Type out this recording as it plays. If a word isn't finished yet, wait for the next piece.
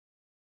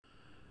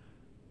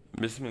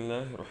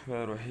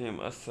Bismillahirrahmanirrahim.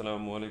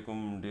 Assalamu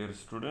alaikum, dear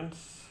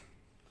students.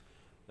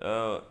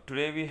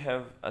 Today we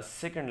have a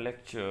second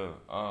lecture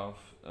of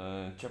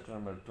chapter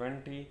number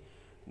 20,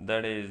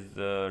 that is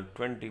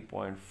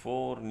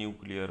 20.4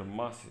 nuclear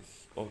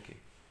masses. Okay,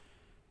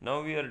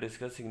 now we are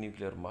discussing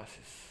nuclear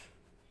masses.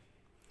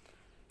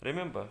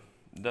 Remember,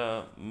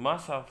 the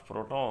mass of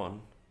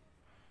proton,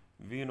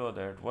 we know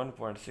that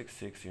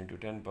 1.66 into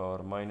 10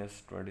 power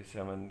minus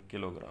 27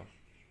 kilogram,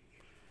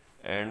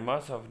 and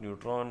mass of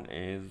neutron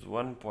is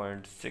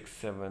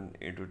 1.67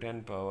 into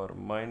 10 power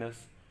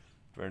minus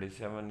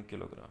 27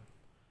 kilogram.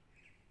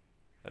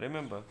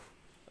 Remember,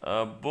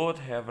 both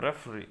have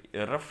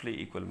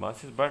roughly equal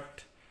masses,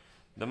 but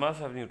the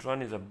mass of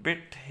neutron is a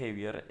bit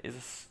heavier,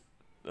 is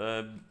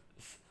a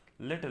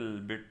little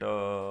bit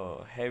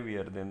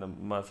heavier than the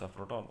mass of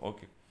proton.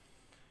 Okay,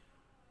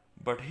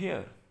 but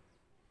here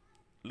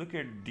look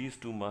at these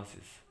two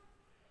masses.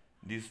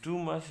 These two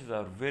masses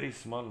are very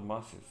small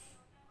masses.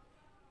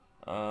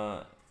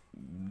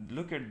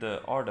 Look at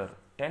the order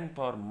 10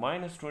 power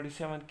minus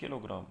 27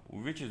 kilogram,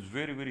 which is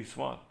very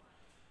small.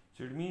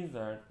 So it means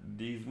that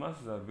these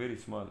masses are very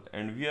small,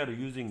 and we are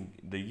using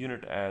the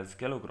unit as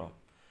kilogram.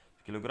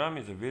 Kilogram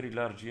is a very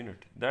large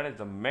unit, that is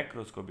the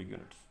macroscopic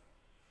units.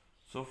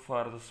 So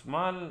for the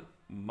small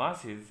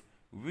masses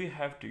we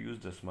have to use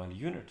the small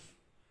units.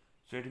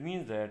 So it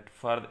means that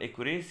for the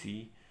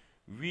accuracy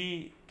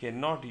we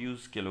cannot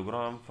use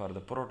kilogram for the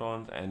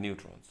protons and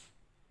neutrons.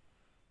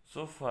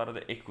 So for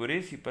the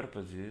accuracy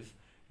purposes,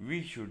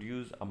 we should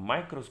use a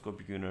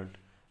microscopic unit,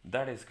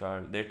 that is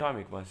called the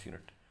atomic mass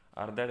unit,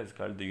 or that is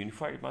called the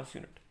unified mass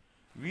unit.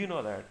 We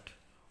know that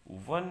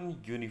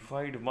 1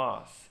 unified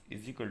mass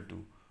is equal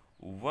to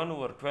 1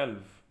 over 12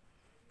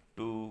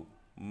 to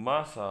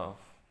mass of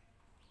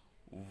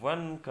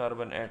 1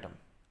 carbon atom.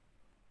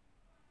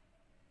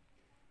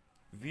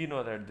 We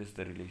know that this is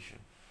the relation.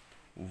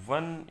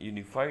 1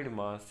 unified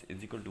mass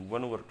is equal to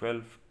 1 over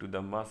 12 to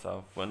the mass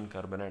of 1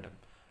 carbon atom.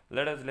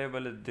 Let us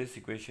label this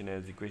equation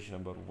as equation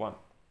number 1.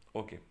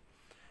 Okay,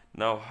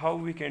 now how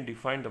we can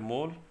define the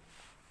mole?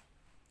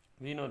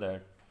 We know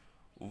that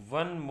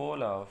 1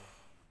 mole of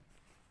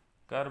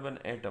carbon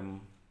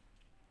atom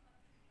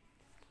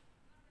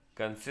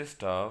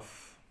consists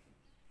of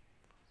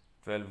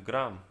 12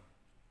 gram,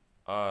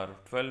 or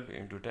 12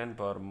 into 10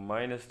 power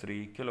minus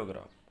 3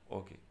 kilogram.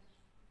 Okay,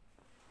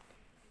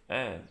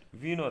 and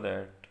we know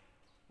that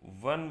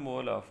 1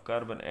 mole of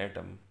carbon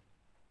atom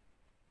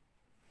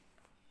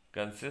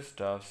consists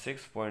of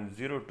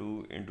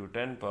 6.02 into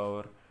 10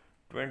 power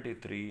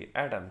 23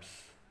 atoms.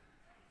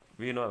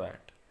 We know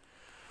that.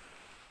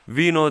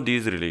 We know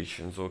these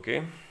relations.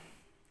 Okay,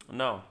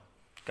 now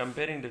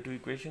comparing the two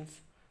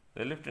equations,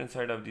 the left hand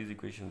side of these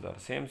equations are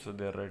same, so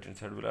their right hand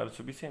side will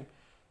also be same.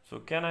 So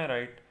can I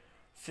write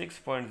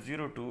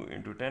 6.02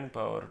 into 10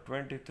 power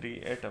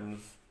 23 atoms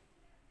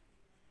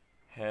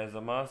has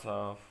a mass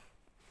of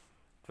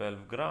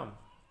 12 gram,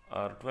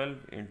 or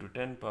 12 into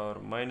 10 power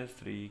minus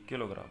 3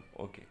 kilogram.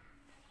 Okay,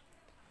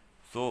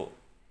 so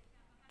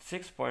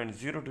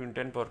 6.02 in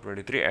 10 power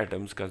 23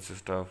 atoms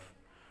consist of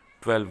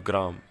 12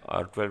 gram,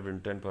 or 12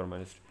 in 10 power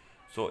minus 3.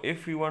 So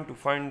if we want to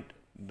find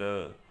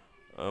the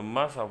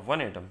mass of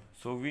one atom,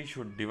 so we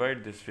should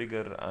divide this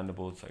figure on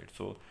both sides.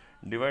 So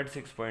divide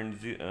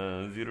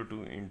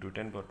 6.02 into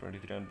 10 power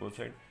 23 on both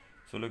sides.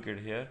 So look at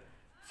here,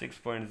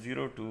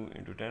 6.02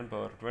 into 10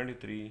 power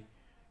 23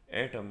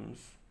 atoms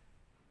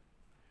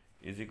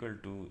is equal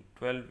to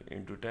 12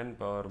 into 10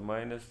 power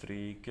minus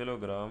 3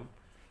 kilogram.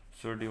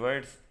 So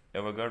divides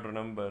Avogadro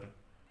number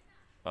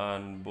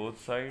on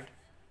both sides.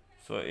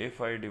 So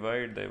if I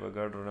divide the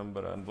Avogadro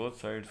number on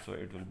both sides, so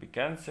it will be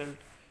cancelled.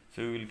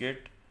 So we will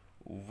get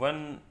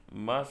one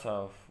mass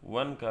of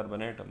one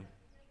carbon atom.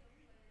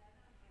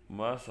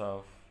 Mass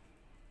of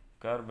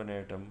carbon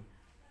atom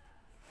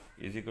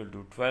is equal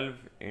to 12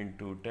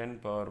 into 10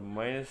 power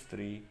minus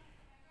 3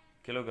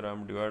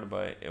 kilogram divided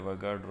by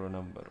Avogadro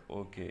number.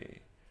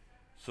 Okay,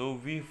 so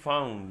we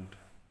found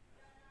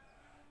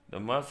the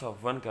mass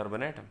of one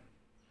carbon atom.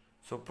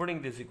 So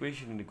putting this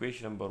equation in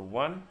equation number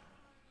 1,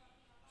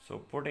 so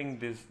putting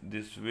this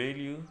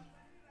value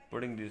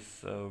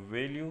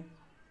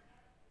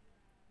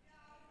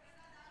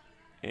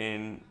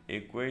in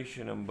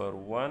equation number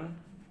 1,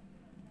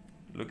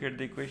 look at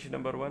the equation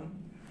number 1.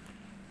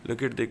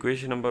 Look at the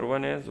equation number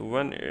 1 as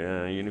 1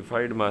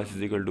 unified mass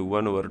is equal to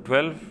 1 over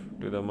 12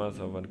 to the mass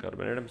of 1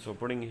 carbon atom. So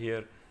putting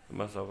here the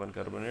mass of 1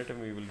 carbon atom,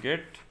 we will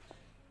get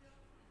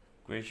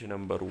equation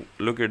number,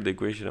 look at the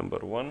equation number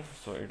 1.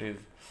 So it is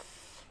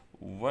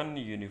 1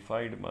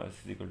 unified mass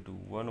is equal to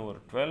 1 over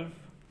 12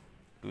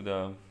 to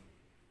the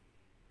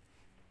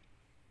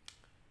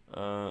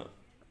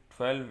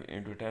 12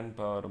 into 10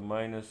 power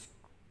minus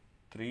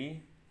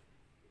 3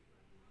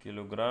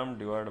 kilogram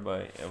divided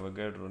by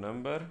Avogadro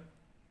number.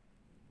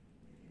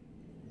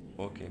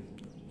 Okay,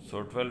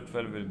 so 12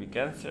 will be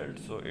cancelled,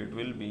 so it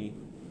will be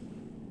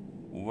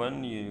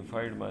 1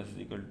 unified mass is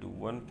equal to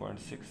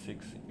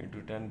 1.66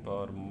 into 10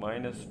 power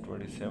minus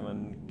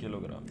 27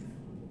 kilogram.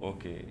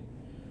 Okay,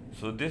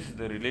 so this is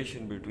the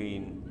relation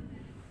between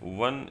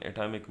 1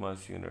 atomic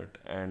mass unit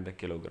and the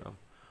kilogram.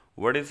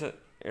 What is a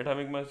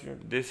atomic mass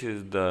unit? This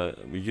is the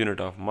unit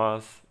of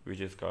mass, which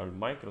is called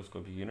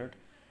microscopic unit.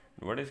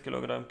 What is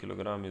kilogram?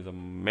 Kilogram is a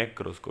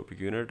macroscopic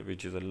unit,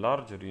 which is a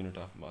larger unit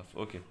of mass.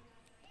 Okay.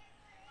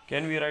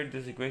 Can we write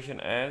this equation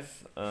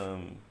as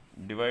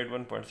divide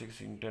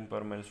 1.6 in 10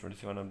 power minus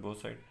 27 on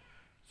both sides?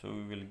 So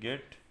we will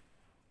get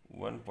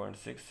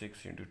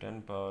 1.66 into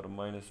 10 power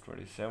minus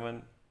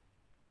 27,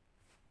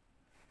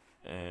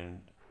 and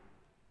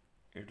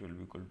it will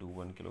be equal to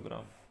 1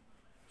 kilogram.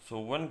 So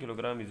 1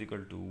 kilogram is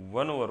equal to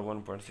 1 over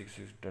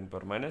 1.66 10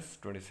 power minus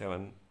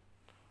 27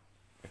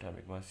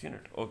 atomic mass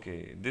unit.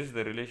 Okay, this is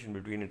the relation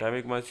between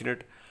atomic mass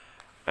unit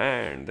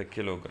and the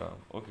kilogram.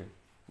 Okay,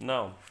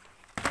 now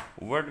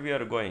what we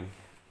are going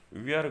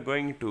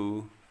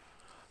to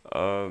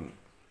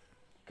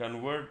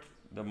convert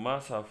the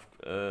mass of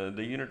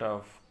the unit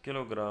of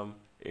kilogram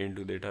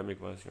into the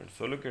atomic mass unit.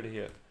 So look at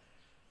here,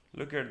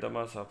 look at the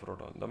mass of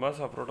proton. The mass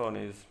of proton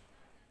is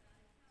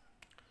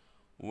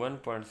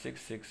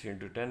 1.66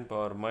 into 10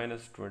 power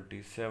minus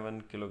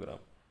 27 kilogram.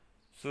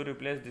 So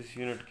replace this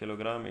unit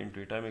kilogram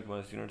into atomic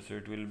mass unit, so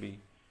it will be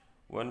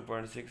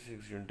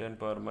 1.66 into 10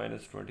 power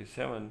minus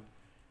 27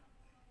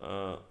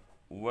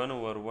 1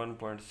 over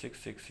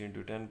 1.66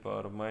 into 10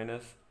 power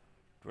minus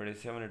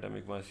 27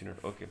 atomic mass unit.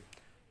 Okay,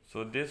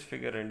 so this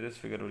figure and this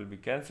figure will be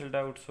cancelled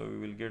out, so we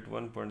will get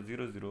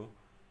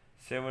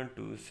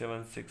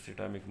 1.007276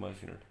 atomic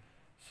mass unit.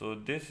 So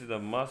this is the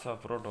mass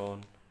of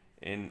proton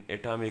in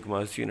atomic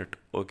mass unit.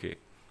 Okay,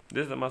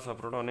 this is the mass of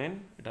proton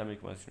in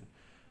atomic mass unit.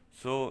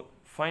 So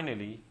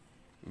finally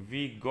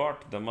we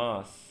got the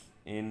mass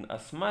in a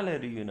smaller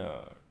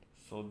unit,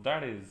 so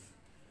that is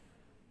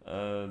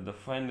the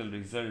final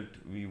result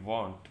we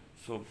want.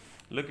 So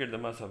look at the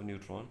mass of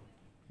neutron.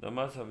 The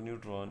mass of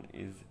neutron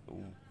is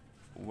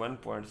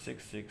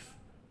 1.66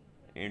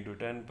 into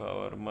 10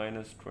 power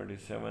minus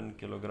 27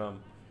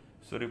 kilogram.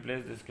 So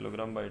replace this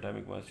kilogram by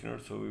atomic mass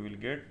unit, so we will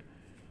get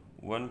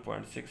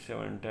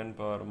 1.67 10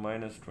 power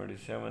minus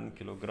 27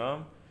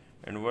 kilogram.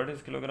 And what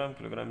is kilogram?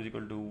 Kilogram is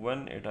equal to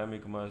 1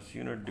 atomic mass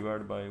unit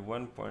divided by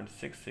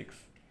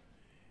 1.66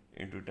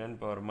 into 10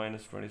 power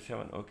minus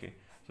 27. Okay,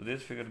 so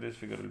this figure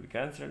will be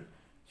cancelled,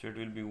 so it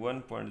will be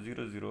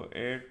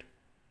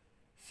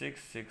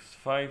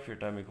 1.008665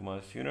 atomic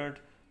mass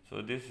unit.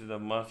 So this is the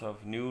mass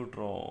of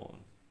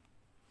neutron.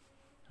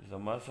 This is the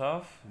mass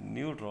of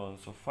neutron.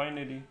 So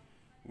finally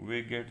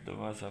we get the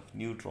mass of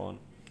neutron,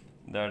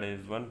 that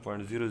is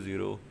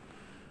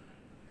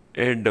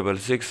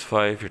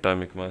 1.008665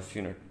 atomic mass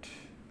unit.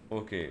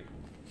 Okay,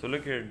 so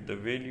look at the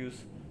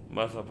values.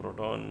 Mass of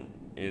proton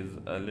is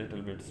a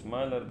little bit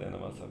smaller than the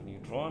mass of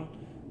neutron,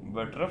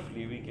 but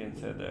roughly we can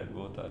say that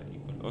both are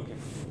equal. Okay,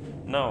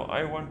 now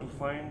I want to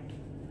find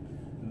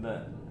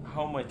the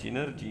how much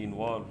energy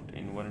involved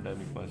in one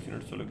atomic mass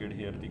unit. So look at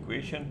here, the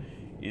equation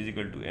is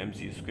equal to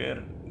mc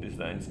square. This is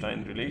the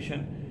Einstein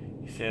relation.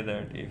 He said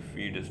that if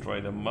we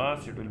destroy the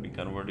mass, it will be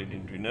converted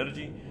into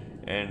energy,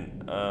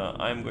 and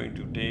I'm going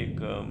to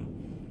take a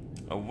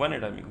 1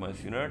 atomic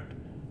mass unit.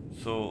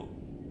 So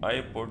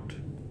I put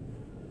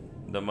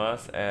the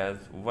mass as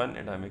 1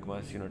 atomic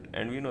mass unit,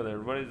 and we know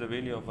that what is the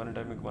value of 1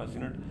 atomic mass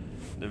unit?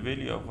 The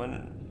value of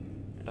 1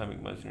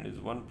 atomic mass unit is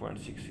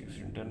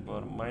 1.66 into 10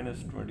 power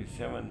minus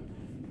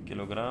 27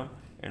 kilogram.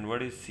 And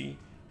what is C?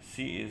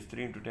 C is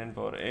 3 into 10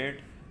 power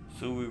 8,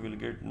 so we will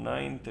get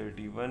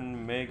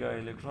 931 mega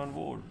electron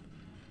volt.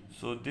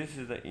 So this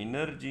is the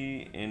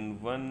energy in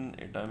 1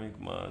 atomic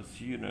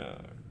mass unit.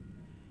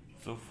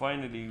 So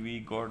finally we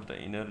got the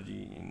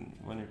energy in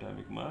 1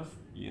 atomic mass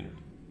unit.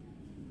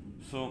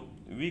 So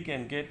we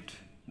can get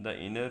the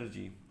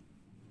energy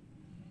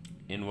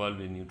involved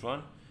in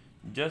neutron,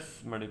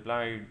 just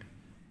multiplied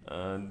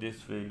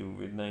this value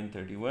with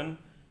 931,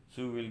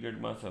 so we will get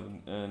mass of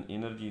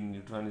energy in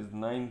neutron is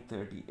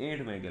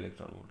 938 mega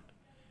electron volt.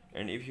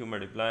 And if you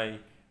multiply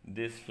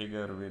this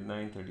figure with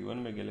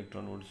 931 mega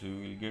electron volts, so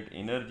you will get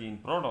energy in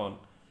proton,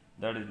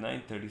 that is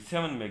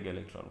 937 mega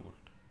electron volt.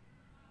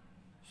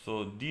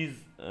 So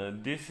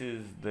this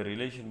is the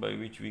relation by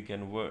which we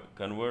can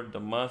convert the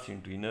mass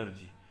into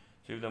energy.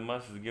 So if the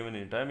mass is given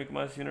in atomic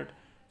mass unit,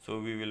 so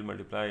we will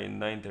multiply in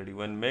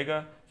 931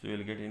 mega, so we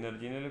will get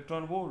energy in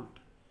electron volt.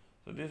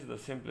 So this is the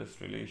simplest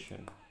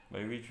relation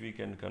by which we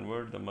can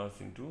convert the mass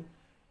into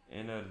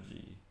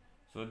energy.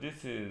 So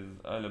this is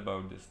all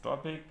about this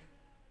topic.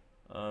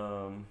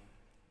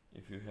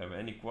 If you have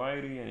any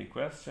query, any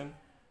question,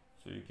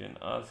 so you can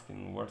ask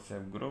in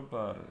WhatsApp group,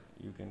 or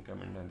you can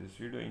comment on this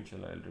video.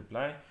 Inshallah, I'll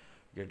reply.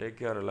 Okay, take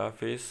care. Allah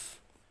Hafiz.